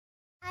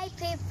Hi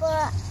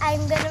people,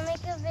 I'm gonna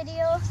make a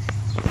video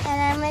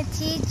and I'm gonna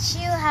teach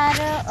you how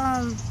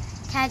to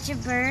catch a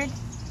bird.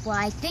 Well,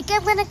 I think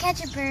I'm gonna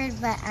catch a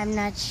bird, but I'm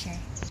not sure.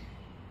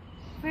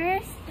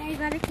 First, I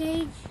got a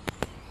cage,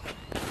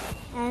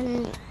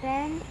 and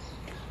then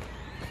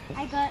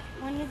I got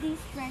one of these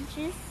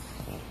branches,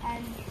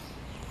 and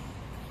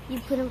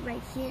you put them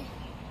right here.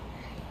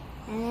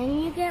 And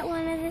then you get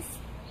one of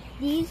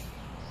these,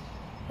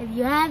 if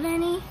you have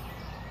any,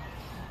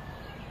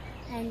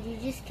 and you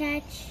just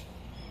catch.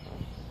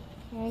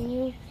 And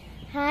you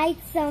hide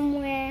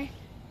somewhere.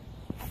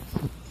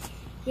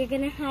 You're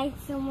gonna hide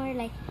somewhere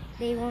like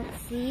they won't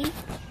see.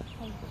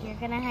 Like you're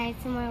gonna hide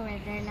somewhere where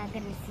they're not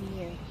gonna see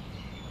you.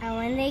 And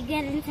when they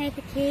get inside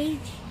the cage,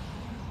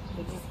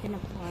 you're just gonna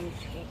plunge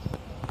it.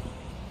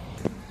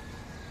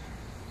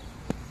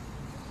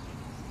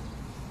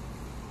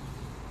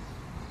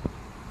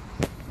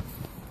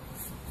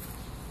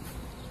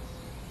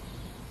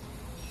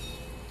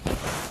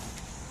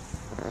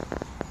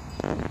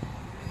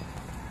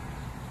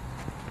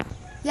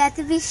 You have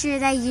to be sure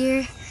that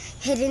you're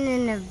hidden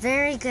in a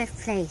very good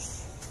place.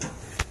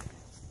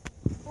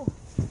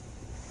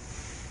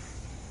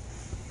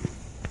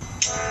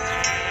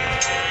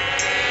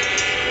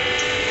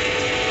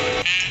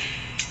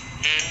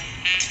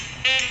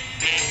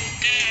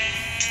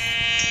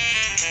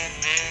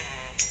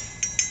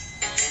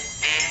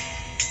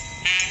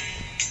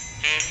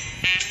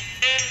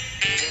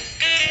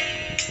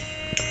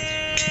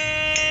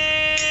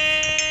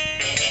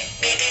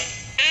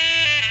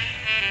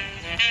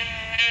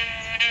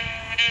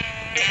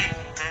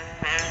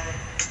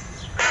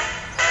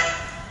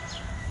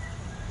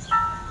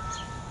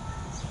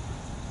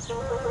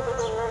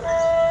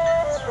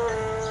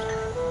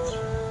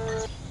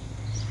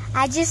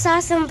 I just saw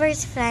some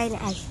birds flying.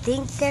 I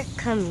think they're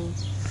coming.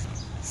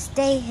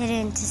 Stay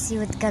hidden to see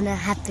what's gonna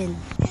happen.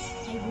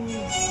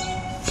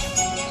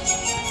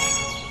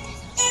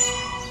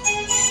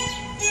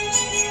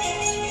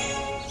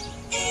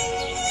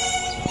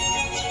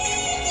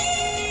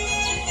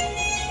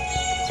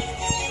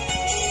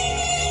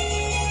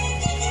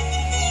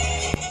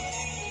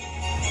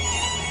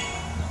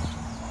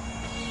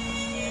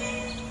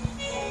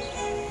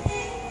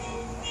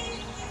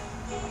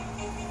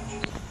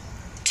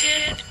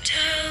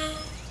 Tiptoe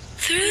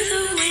through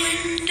the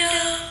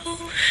window,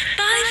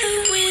 by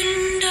the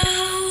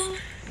window,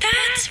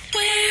 that's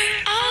where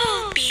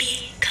I'll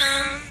be.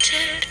 Come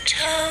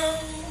tiptoe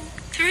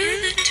through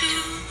the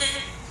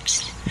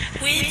tulips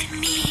with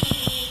me.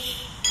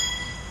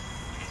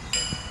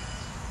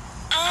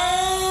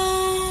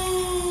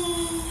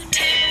 Oh,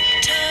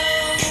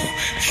 tiptoe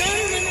from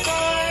the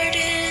garden.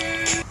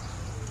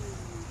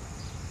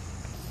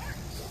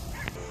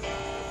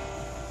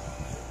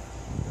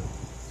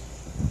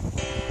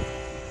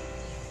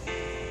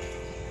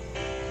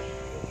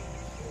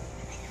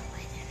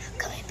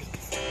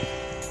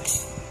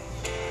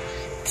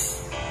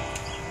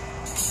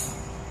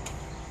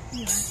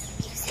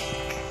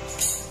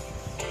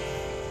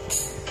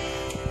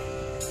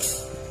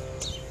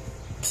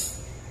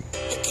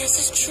 Guess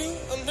it's true,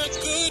 I'm not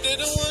good at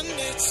a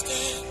one-night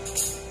stand,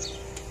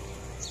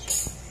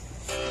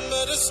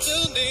 but I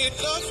still need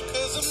love,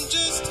 cause I'm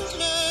just a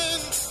man.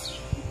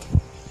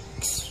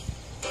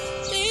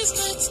 These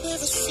nights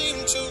never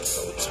seem to go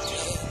to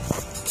plan,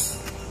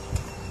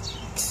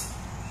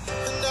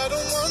 and I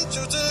don't want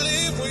you to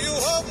leave. Will you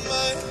hold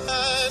my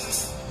hand?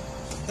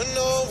 And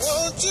no,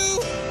 won't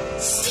you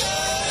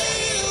stay?